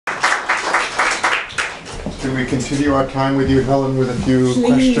we continue our time with you, Helen, with a few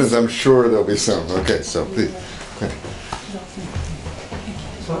questions? I'm sure there'll be some. Okay, so please. Okay.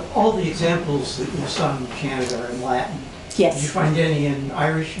 So all the examples that you sung in Canada are in Latin. Yes. Did you find any in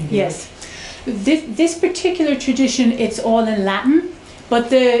Irish? And yes. This particular tradition, it's all in Latin, but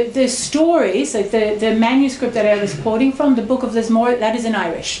the stories, like the manuscript that I was quoting from, the Book of Lismore, that is in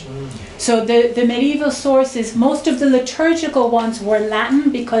Irish. So the medieval sources, most of the liturgical ones were Latin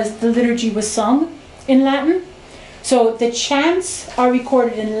because the liturgy was sung in Latin. So the chants are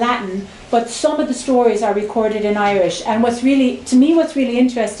recorded in Latin, but some of the stories are recorded in Irish. And what's really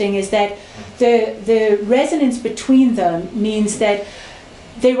interesting is that the resonance between them means that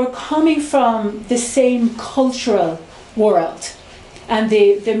they were coming from the same cultural world. And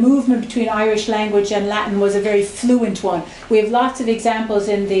the movement between Irish language and Latin was a very fluent one. We have lots of examples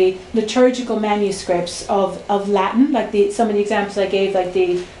in the liturgical manuscripts of Latin, like some of the examples I gave, like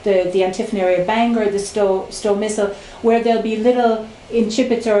the Antiphonary of Bangor, the Stowe Missal, where there'll be little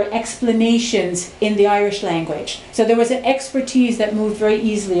incipits or explanations in the Irish language. So there was an expertise that moved very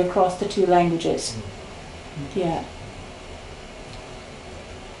easily across the two languages. Yeah.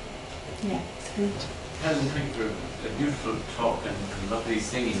 Yeah. Helen, thank you for a beautiful talk and lovely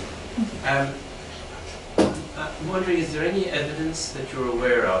singing. I'm wondering, is there any evidence that you're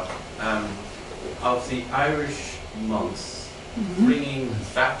aware of the Irish monks bringing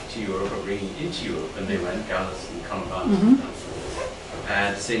back to Europe or bringing into Europe when they went, Gallus and Columbanus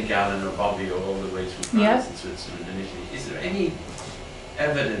and St. Gallen or Bobbio all the way through France and Switzerland and Italy? Is there any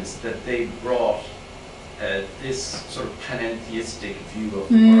evidence that they brought this sort of panentheistic view of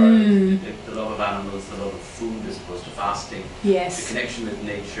the world, the love of animals, the love of food as opposed to fasting, the connection with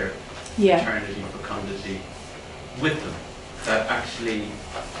nature, eternity, fecundity, with them, that actually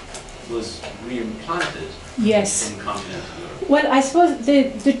was reimplanted in continental Europe? Well, I suppose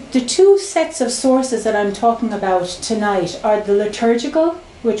the two sets of sources that I'm talking about tonight are the liturgical,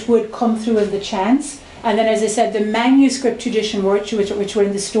 which would come through in the chants, and then, as I said, the manuscript tradition, which were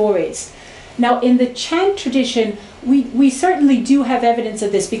in the stories. Now, in the chant tradition, we certainly do have evidence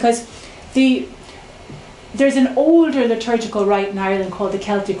of this, because there's an older liturgical rite in Ireland called the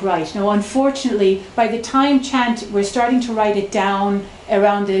Celtic Rite. Now, unfortunately, by the time chant, we're starting to write it down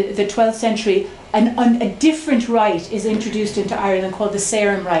around the 12th century, a different rite is introduced into Ireland called the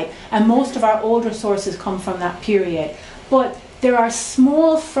Sarum Rite, and most of our older sources come from that period. But there are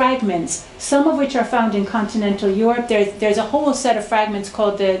small fragments, some of which are found in continental Europe. There's a whole set of fragments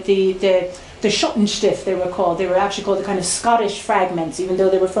called the Schottenstift, they were called. They were actually called the kind of Scottish fragments, even though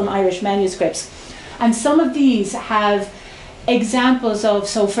they were from Irish manuscripts. And some of these have examples of,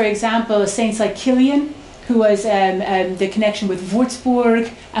 so for example, saints like Kilian, who was the connection with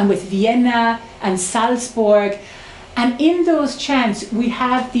Würzburg and with Vienna and Salzburg. And in those chants, we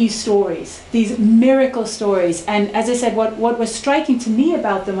have these stories, these miracle stories. And as I said, what was striking to me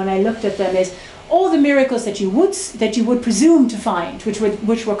about them when I looked at them is all the miracles that you would presume to find,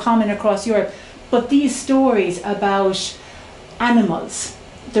 which were common across Europe. But these stories about animals,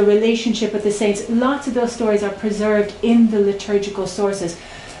 the relationship with the saints, lots of those stories are preserved in the liturgical sources.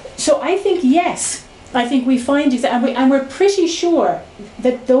 So I think, yes, I think we find it, and we're pretty sure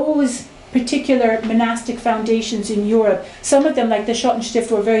that those particular monastic foundations in Europe, some of them, like the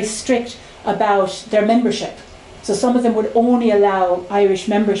Schottenstift, were very strict about their membership. So some of them would only allow Irish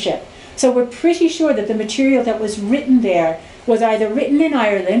membership. So we're pretty sure that the material that was written there was either written in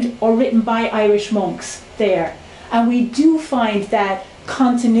Ireland or written by Irish monks there. And we do find that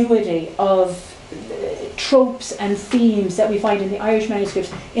continuity of tropes and themes that we find in the Irish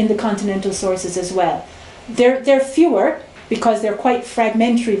manuscripts in the continental sources as well. They're fewer, because they're quite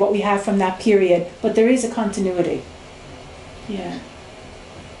fragmentary, what we have from that period, but there is a continuity. Yeah.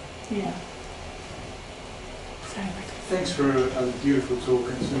 Yeah. Sorry. Thanks for a beautiful talk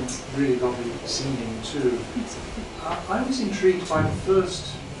and some really lovely singing too. I was intrigued by the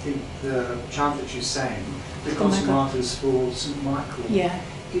chant that you sang, the Consummatus for St. Michael. Yeah.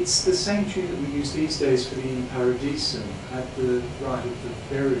 It's the same tune that we use these days for the In Paradisum at the rite of the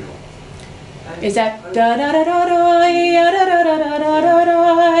burial. Is that da da da da da ya da da da da da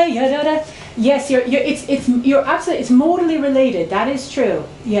da ya da da? Yes, you're absolutely, it's modally related. That is true.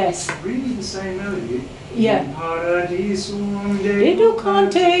 Yes. It's really the same melody. Yeah. In Paradisum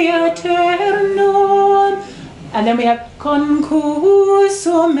Educante aeternum. And then we have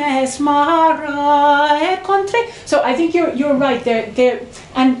concusum est mara et contre. So I think you're right there,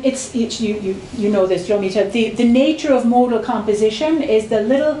 and it's you know this, Jomita. The nature of modal composition is the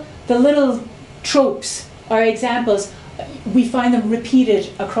little tropes or examples. We find them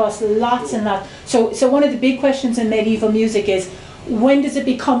repeated across lots and lots. So one of the big questions in medieval music is, when does it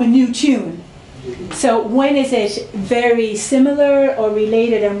become a new tune? So when is it very similar or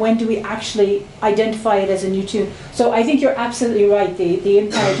related, and when do we actually identify it as a new tune? So I think you're absolutely right. The In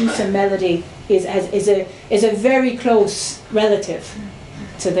Paradisum melody is a very close relative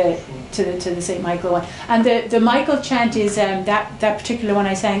to the St. Michael one. And the Michael chant is that particular one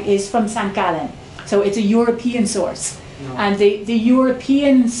I sang is from St. Gallen. So it's a European source. No. And the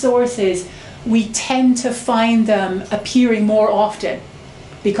European sources, we tend to find them appearing more often,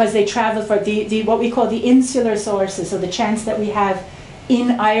 because they travel for the what we call the insular sources, so the chants that we have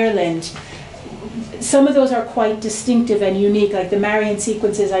in Ireland. Some of those are quite distinctive and unique, like the Marian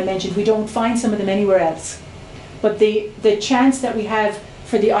sequences I mentioned. We don't find some of them anywhere else. But the chants that we have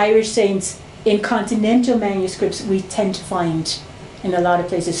for the Irish saints in continental manuscripts, we tend to find in a lot of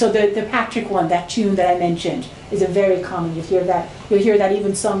places. So the Patrick one, that tune that I mentioned, is a very common. You'll hear that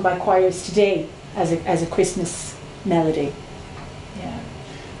even sung by choirs today as a Christmas melody. Yeah.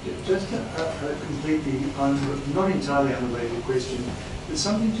 Just a completely, not entirely unrelated question, but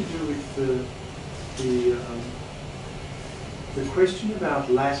something to do with the question about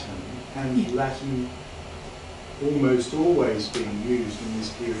Latin, and Latin almost always being used in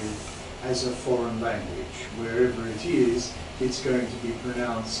this period as a foreign language. Wherever it is, it's going to be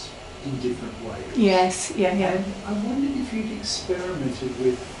pronounced in different ways. Yes, yeah. And I wondered if you'd experimented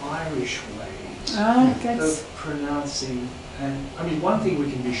with Irish ways That's of pronouncing. And I mean, one thing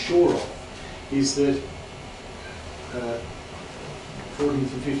we can be sure of is that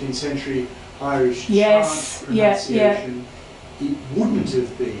 14th and 15th century Irish chant pronunciation, it wouldn't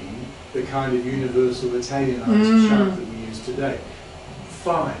have been the kind of universal Italianized chant that we use today.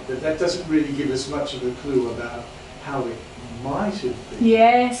 Fine, but that doesn't really give us much of a clue about how it might have been.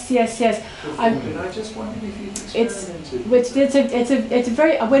 Yes. And I just wondered if you'd experimented. It's a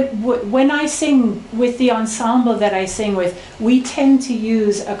very when I sing with the ensemble that I sing with, we tend to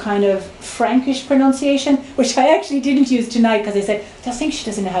use a kind of Frankish pronunciation, which I actually didn't use tonight because I said I think she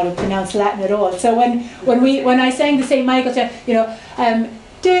doesn't know how to pronounce Latin at all. So when I sang the St. Michael chant,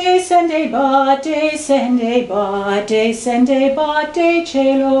 descende bate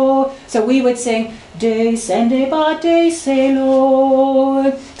cielo. So we would sing descende bate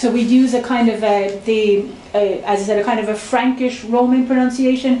cielo. So we'd use a kind of as I said, a kind of a Frankish Roman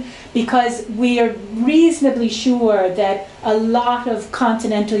pronunciation, because we are reasonably sure that a lot of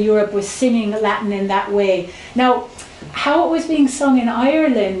continental Europe was singing Latin in that way. Now, how it was being sung in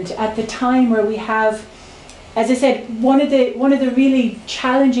Ireland at the time, where we have, as I said, one of the really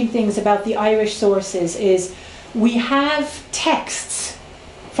challenging things about the Irish sources is we have texts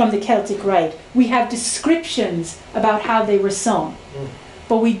from the Celtic Rite. We have descriptions about how they were sung,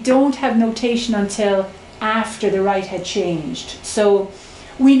 but we don't have notation until after the Rite had changed. So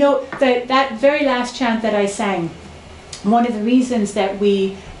we know that very last chant that I sang, one of the reasons that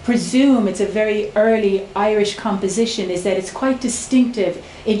we presume it's a very early Irish composition is that it's quite distinctive.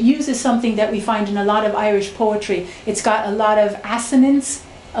 It uses something that we find in a lot of Irish poetry. It's got a lot of assonance,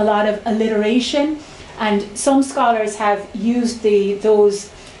 a lot of alliteration, and some scholars have used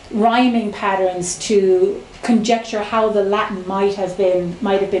those rhyming patterns to conjecture how the Latin might have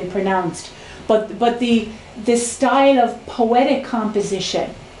been pronounced. But the style of poetic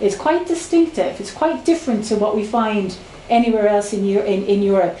composition is quite distinctive. It's quite different to what we find anywhere else in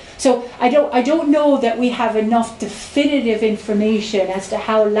Europe. So I don't know that we have enough definitive information as to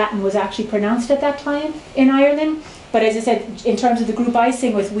how Latin was actually pronounced at that time in Ireland. But as I said, in terms of the group I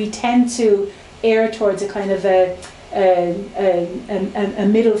sing with, we tend to err towards a kind of a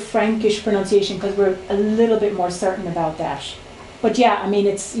Middle Frankish pronunciation, because we're a little bit more certain about that. But yeah, I mean,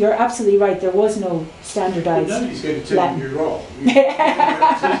 you're absolutely right. There was no standardized. Well, nobody's going to tell you you're wrong.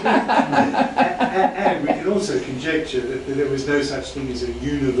 And we can also conjecture that there was no such thing as a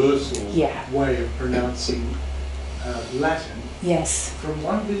universal way of pronouncing Latin. Yes. From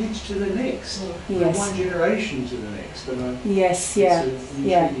one village to the next, from one generation to the next. And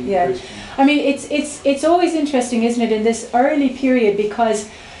I mean, it's always interesting, isn't it, in this early period, because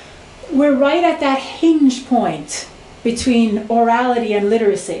we're right at that hinge point between orality and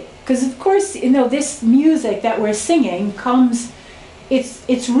literacy. Because of course, this music that we're singing comes,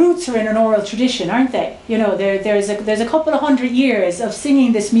 its roots are in an oral tradition, aren't they? There's a couple of 100 years of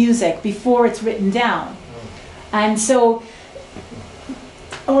singing this music before it's written down. And so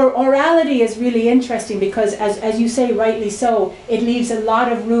orality is really interesting, because as you say, rightly so, it leaves a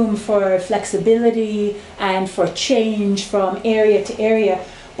lot of room for flexibility and for change from area to area.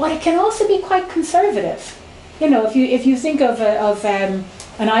 But it can also be quite conservative. If you think of an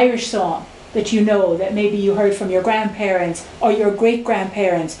Irish song that maybe you heard from your grandparents or your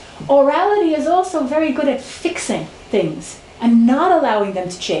great-grandparents, orality is also very good at fixing things and not allowing them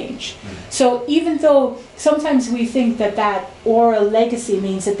to change. So even though sometimes we think that that oral legacy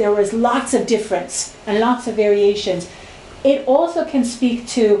means that there was lots of difference and lots of variations, it also can speak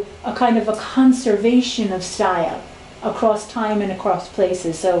to a kind of a conservation of style across time and across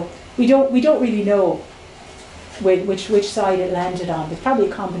places. So we don't really know which side it landed on. It's probably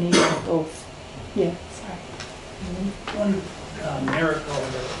a combination of both. Yeah, sorry. One miracle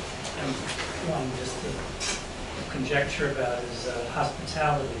that I'm wanting just to conjecture about is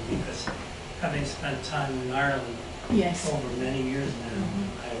hospitality, because having spent time in Ireland Yes. over many years now,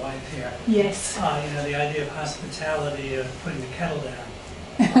 my wife here, Yes. the idea of hospitality of putting the kettle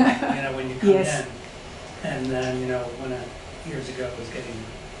down, when you come Yes. in, and then, years ago was getting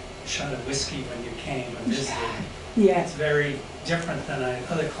a shot of whiskey when you came and visited. Yeah. It's very different than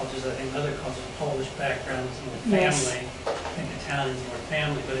other cultures. I think other cultures, Polish backgrounds, more Yes. family. I think Italians more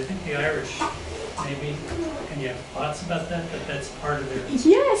family, but I think the Irish, maybe, can you have thoughts about that? That that's part of their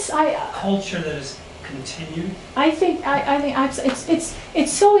Yes, culture that is continued. I think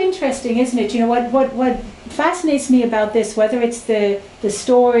it's so interesting, isn't it? What fascinates me about this, whether it's the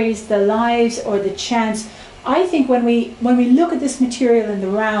stories, the lives, or the chants, I think when we look at this material in the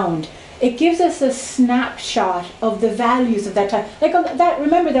round, it gives us a snapshot of the values of that time. Like that,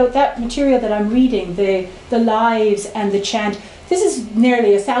 remember that material that I'm reading, the lives and the chant. This is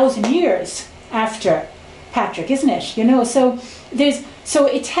nearly 1,000 years after Patrick, isn't it? So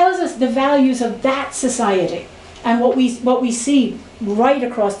it tells us the values of that society, and what we see right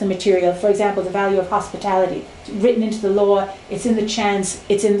across the material. For example, the value of hospitality, it's written into the law. It's in the chants.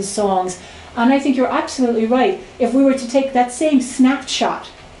 It's in the songs. And I think you're absolutely right. If we were to take that same snapshot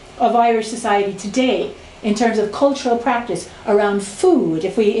of Irish society today in terms of cultural practice around food,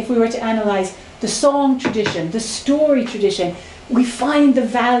 if we were to analyse the song tradition, the story tradition, we find the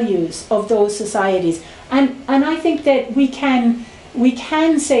values of those societies. And I think that we can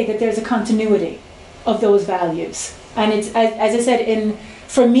say that there's a continuity of those values. And it's, as I said,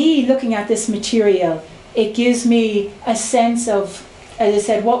 for me, looking at this material, it gives me a sense of, as I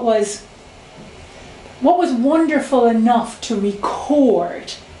said, what was wonderful enough to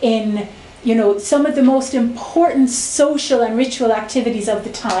record in some of the most important social and ritual activities of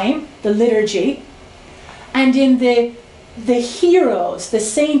the time, the liturgy, and in the heroes, the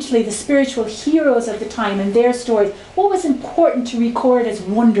saintly, the spiritual heroes of the time and their stories. What was important to record as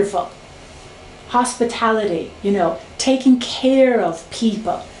wonderful? Hospitality, taking care of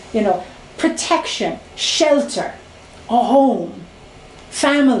people, protection, shelter, a home,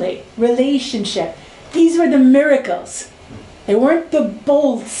 family, relationship. These were the miracles. They weren't the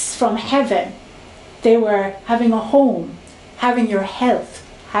bolts from heaven. They were having a home, having your health,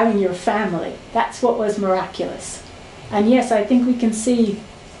 having your family. That's what was miraculous. And yes, I think we can see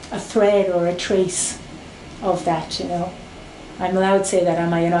a thread or a trace of that, I'm allowed to say that,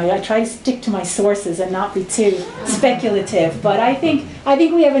 am I? I try to stick to my sources and not be too speculative, but I think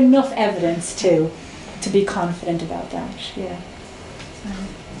we have enough evidence to be confident about that, yeah.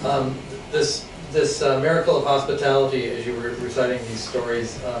 This miracle of hospitality, as you were reciting these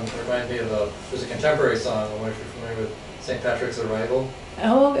stories, remind me of there's a contemporary song, I wonder if you're familiar with St. Patrick's Arrival.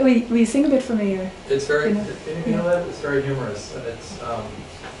 Oh, we sing a bit familiar. It's very, you know that? It's very humorous. And it's,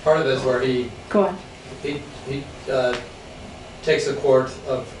 part of it is where he takes a quart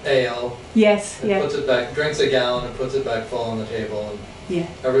of ale, yes, and puts it back, drinks a gallon and puts it back full on the table, and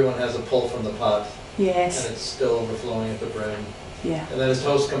everyone has a pull from the pot, yes, and it's still overflowing at the brim. Yeah. And then his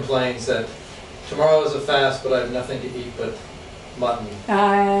host complains that tomorrow is a fast, but I have nothing to eat but mutton.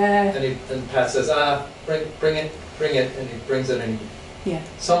 And Pat says, bring it, and he brings it and he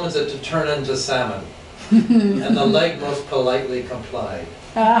summons it to turn into salmon. And the leg most politely complied.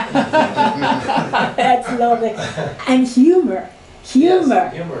 That's lovely. And humor.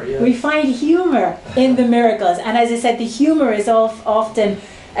 Yes, humor, yes. We find humor in the miracles. And as I said, the humor is often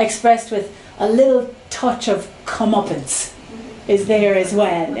expressed with a little touch of comeuppance is there as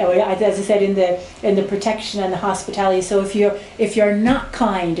well. As I said, in the protection and the hospitality. So if you're not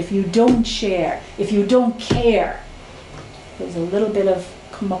kind, if you don't share, if you don't care, there's a little bit of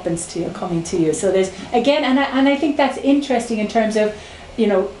comeuppance to you coming to you. So there's again, and I think that's interesting in terms of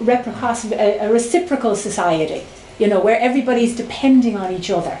a reciprocal society, where everybody's depending on each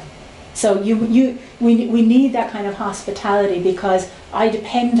other. So we need that kind of hospitality, because I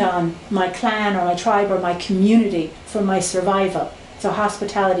depend on my clan or my tribe or my community for my survival. So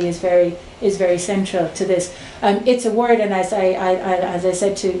hospitality is very central to this. It's a word, and as I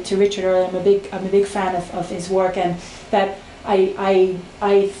said to Richard earlier, I'm a big fan of his work, and that I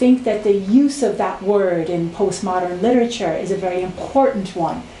think that the use of that word in postmodern literature is a very important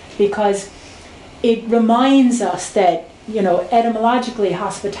one, because it reminds us that you know, etymologically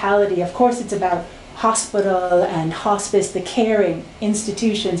hospitality, of course it's about hospital and hospice, the caring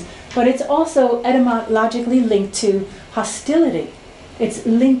institutions, but it's also etymologically linked to hostility. It's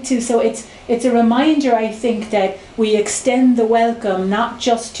linked to, so it's a reminder, I think, that we extend the welcome not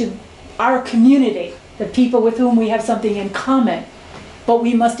just to our community, the people with whom we have something in common, but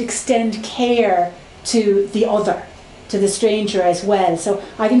we must extend care to the other, to the stranger as well. So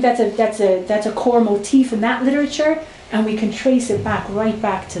I think that's a core motif in that literature, and we can trace it back right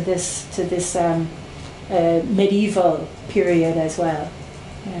back to this medieval period as well.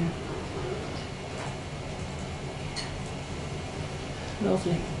 Yeah.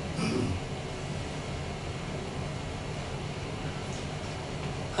 Lovely.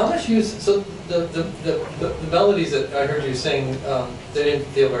 How much use, so the melodies that I heard you sing, they didn't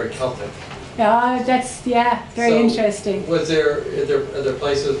feel very Celtic. Yeah, that's, very interesting. Was are there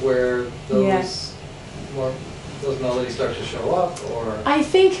places where those those melodies start to show up, or? I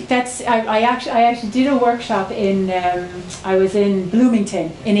think that's, I actually did a workshop in, I was in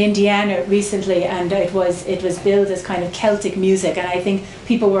Bloomington in Indiana recently, and it was billed as kind of Celtic music, and I think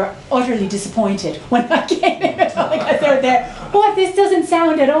people were utterly disappointed when I came in, because they were there, what, this doesn't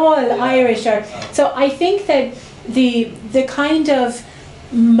sound at all Irish. Or, so I think that the kind of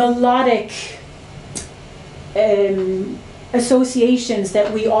melodic associations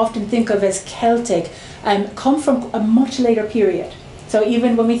that we often think of as Celtic come from a much later period. So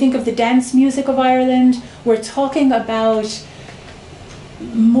even when we think of the dance music of Ireland, we're talking about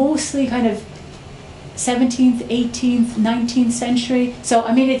mostly kind of 17th, 18th, 19th century. So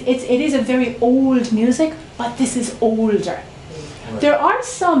I mean, it is a very old music, but this is older. Right.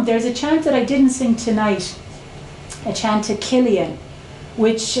 There's a chant that I didn't sing tonight, a chant to Killian,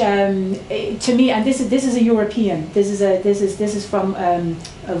 which to me, and this is a European. This is from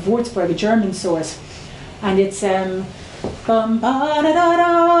Würzburg, a German source, and it's and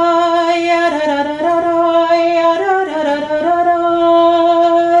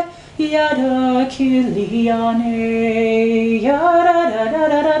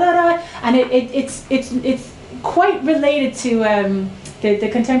it's quite related to the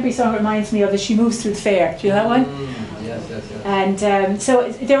contemporary song. Reminds me of the She Moves Through the Fair. Do you know that one? Yes. And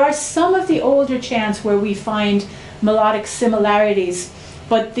so there are some of the older chants where we find melodic similarities,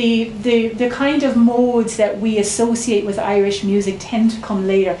 but the kind of modes that we associate with Irish music tend to come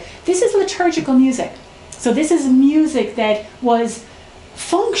later. This is liturgical music. So this is music that was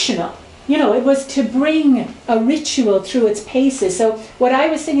functional. You know, it was to bring a ritual through its paces. So what I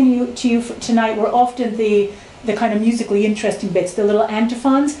was singing to you tonight were often the kind of musically interesting bits, the little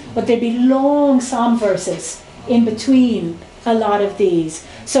antiphons, but there'd be long psalm verses in between a lot of these.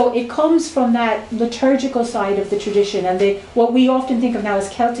 So it comes from that liturgical side of the tradition, and what we often think of now as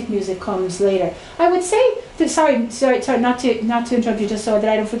Celtic music comes later. I would say that, sorry, not to interrupt you, just so that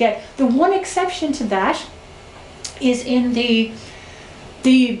I don't forget, the one exception to that is in the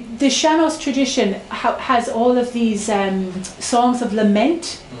Seanos tradition has all of these songs of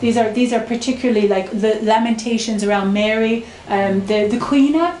lament. These are particularly like the lamentations around Mary, the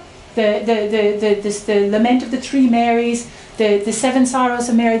Queen, the lament of the three Marys, the seven sorrows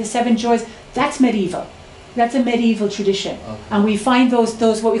of Mary, the seven joys. That's medieval. That's a medieval tradition, and we find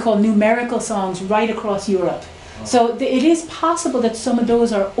those what we call numerical songs right across Europe. So it is possible that some of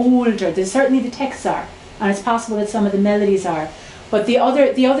those are older. Certainly the texts are, and it's possible that some of the melodies are. But the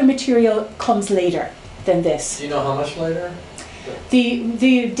other material comes later than this. Do you know how much later?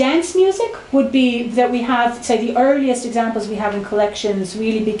 The dance music would be that we have, say, the earliest examples we have in collections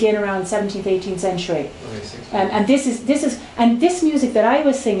really begin around 17th, 18th century. And this music that I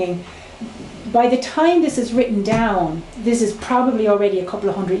was singing, by the time this is written down, this is probably already a couple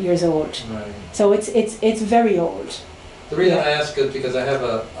of hundred years old. Right. So it's very old. The reason I ask is because I have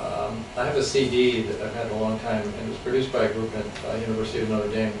a CD that I've had a long time, and it was produced by a group at University of Notre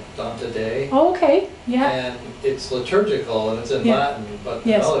Dame, Dante Day. Oh, okay, yeah. And it's liturgical, and it's in Latin, but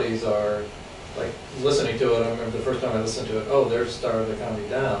the melodies are, like, listening to it, I remember the first time I listened to it, oh, there's Star of the County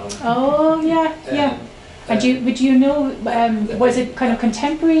Down. Oh, yeah. And do you know, was it kind of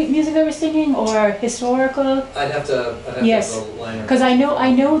contemporary music they were singing, or historical? I'd have to yes, because I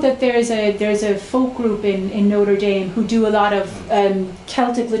know that there's a folk group in Notre Dame who do a lot of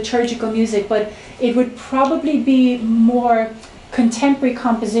Celtic liturgical music, but it would probably be more contemporary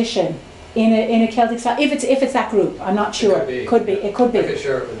composition in a Celtic style. If it's that group, I'm not sure. It could be. I could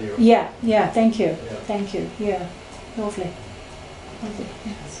share it with you. Yeah. Thank you. Yeah, lovely.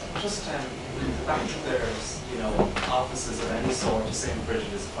 Yeah. Just the fact that there's, offices of any sort to St.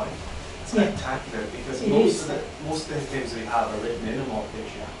 Brigid is quite spectacular, because most of the hymns we have are written in a more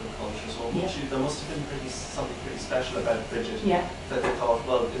patriarchal culture, so there must have been something pretty special about Brigid that they thought,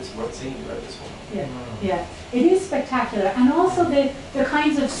 well, it's worth singing about this one. Yeah, it is spectacular, and also the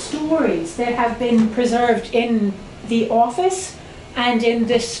kinds of stories that have been preserved in the office and in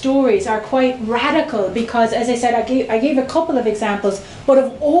the stories are quite radical, because, as I said, I gave a couple of examples, but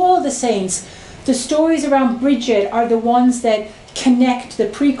of all the saints, the stories around Brigid are the ones that connect the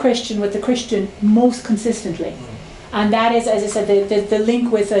pre-Christian with the Christian most consistently. And that is, as I said, the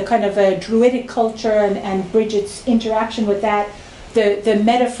link with a kind of a Druidic culture and Brigid's interaction with that, the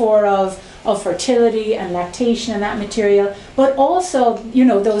metaphor of fertility and lactation and that material, but also, you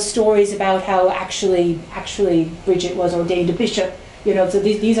know, those stories about how actually Brigid was ordained a bishop, you know, so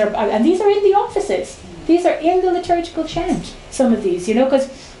these are in the offices. These are in the liturgical chant, some of these, you know, because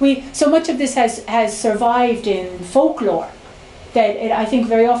so much of this has survived in folklore that I think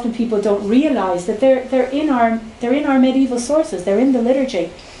very often people don't realise that they're in our medieval sources, they're in the liturgy.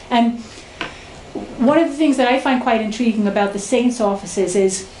 And one of the things that I find quite intriguing about the saints' offices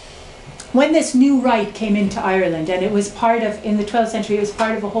is when this new rite came into Ireland, and it was part of, in the 12th century, it was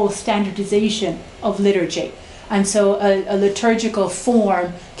part of a whole standardisation of liturgy. And so a liturgical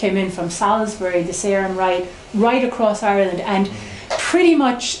form came in from Salisbury, the Sarum Rite, right across Ireland, and pretty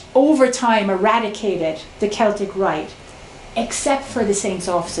much over time eradicated the Celtic rite, except for the saints'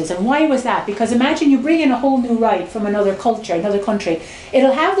 offices. And why was that? Because imagine you bring in a whole new rite from another culture, another country.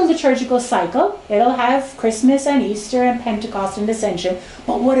 It'll have the liturgical cycle, it'll have Christmas and Easter and Pentecost and Ascension,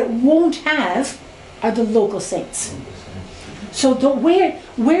 but what it won't have are the local saints. So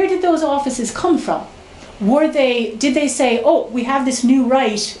where did those offices come from? Did they say, oh, we have this new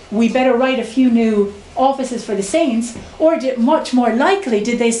rite, we better write a few new offices for the saints? Or much more likely,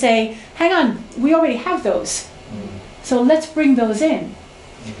 did they say, hang on, we already have those, so let's bring those in.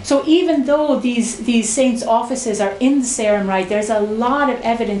 So even though these saints' offices are in the Sarum Rite, there's a lot of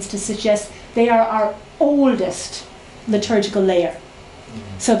evidence to suggest they are our oldest liturgical layer,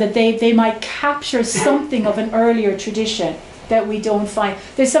 so that they might capture something of an earlier tradition that we don't find.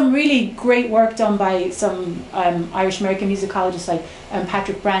 There's some really great work done by some Irish-American musicologists like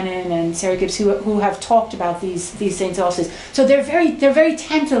Patrick Brannan and Sarah Gibbs who have talked about these saints' offices. So they're very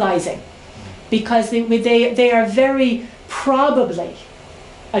tantalizing, because they are very probably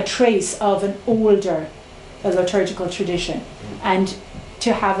a trace of an older liturgical tradition, and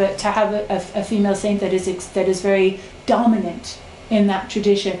to have a female saint that is very dominant in that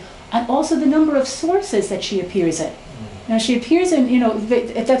tradition, and also the number of sources that she appears in. Now she appears in, you know,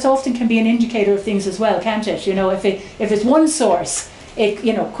 that's often can be an indicator of things as well, can't it? You know, if it's one source, it,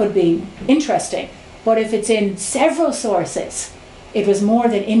 you know, could be interesting, but if it's in several sources, it was more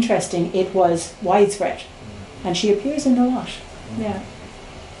than interesting, it was widespread. And she appears in a lot. Yeah.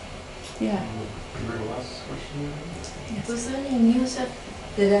 Was there any music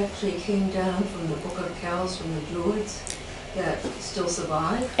that actually came down from the Book of Kells, from the Druids, that still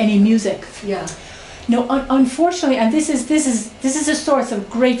survive? Any music? Yeah. No, unfortunately, and this is a source of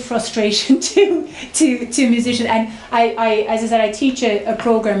great frustration to musicians. And I as I said, I teach a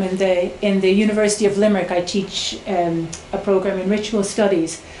program in the University of Limerick. I teach a program in ritual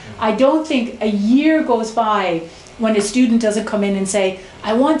studies. I don't think a year goes by when a student doesn't come in and say,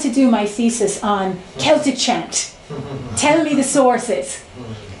 I want to do my thesis on Celtic chant. Tell me the sources.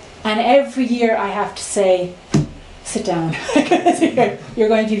 And every year I have to say, sit down. You're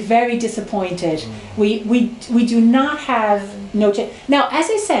going to be very disappointed. We do not have notated. Now, as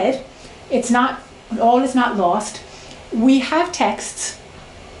I said, all is not lost. We have texts.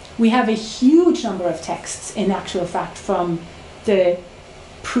 We have a huge number of texts, in actual fact, from the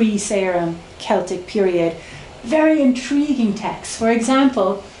pre-Sarum Celtic period. Very intriguing texts. For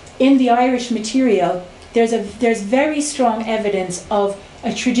example, in the Irish material, there's very strong evidence of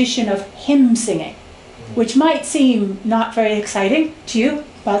a tradition of hymn singing, which might seem not very exciting to you,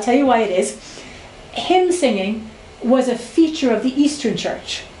 but I'll tell you why it is. Hymn singing was a feature of the Eastern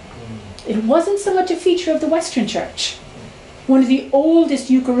Church. It wasn't so much a feature of the Western Church. One of the oldest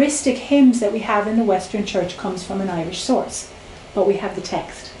Eucharistic hymns that we have in the Western Church comes from an Irish source, but we have the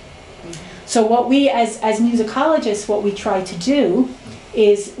text. So what we, as musicologists, what we try to do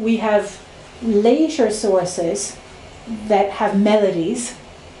is we have later sources that have melodies,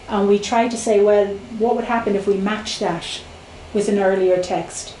 and we try to say, well, what would happen if we match that with an earlier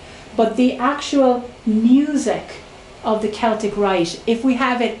text? But the actual music of the Celtic rite, if we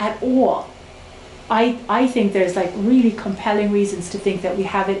have it at all, I think there's like really compelling reasons to think that we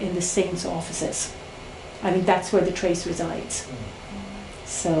have it in the saints' offices. I think that's where the trace resides.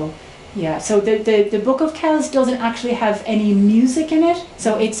 So Yeah, so the Book of Kells doesn't actually have any music in it,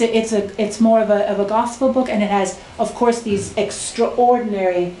 so it's more of a gospel book, and it has, of course, these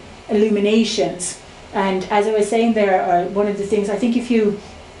extraordinary illuminations. And as I was saying there, one of the things, I think if you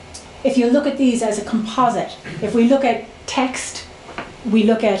look at these as a composite, if we look at text, we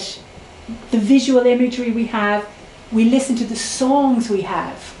look at the visual imagery we have, we listen to the songs we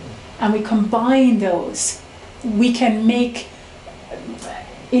have, and we combine those, we can make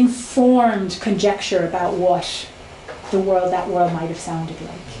informed conjecture about what that world might have sounded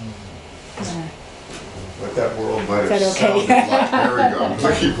like. Yeah. What that world might have okay? sounded like. There we go. I'm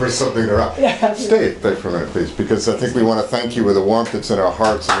looking for something to write. Yeah. Stay for a minute, please, because I think we want to thank you with the warmth that's in our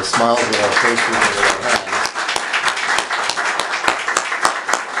hearts and the smiles in our faces and in our hands.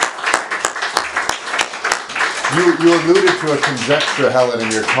 You alluded to a conjecture, Helen,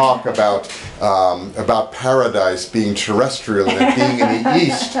 in your talk about paradise being terrestrial and it being in the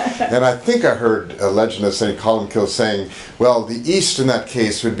east. And I think I heard a legend of St. Columcille saying, well, the east in that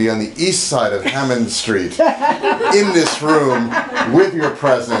case would be on the east side of Hammond Street, in this room, with your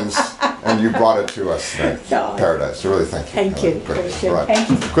presence, and you brought it to us tonight. Paradise. So really thank you. Thank you. Right. Thank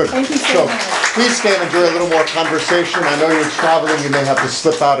you. Good. Thank you so much. Please stay and enjoy a little more conversation. I know you're traveling, you may have to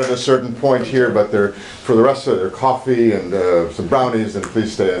slip out at a certain point here, but for the rest of it, coffee and some brownies, and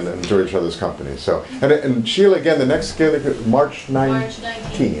please stay and enjoy each other's company. So, and Sheila, again, the next Gaelic, March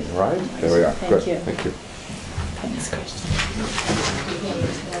 19, right? There we are. Thank Good. you. Thank you. Thanks, Chris.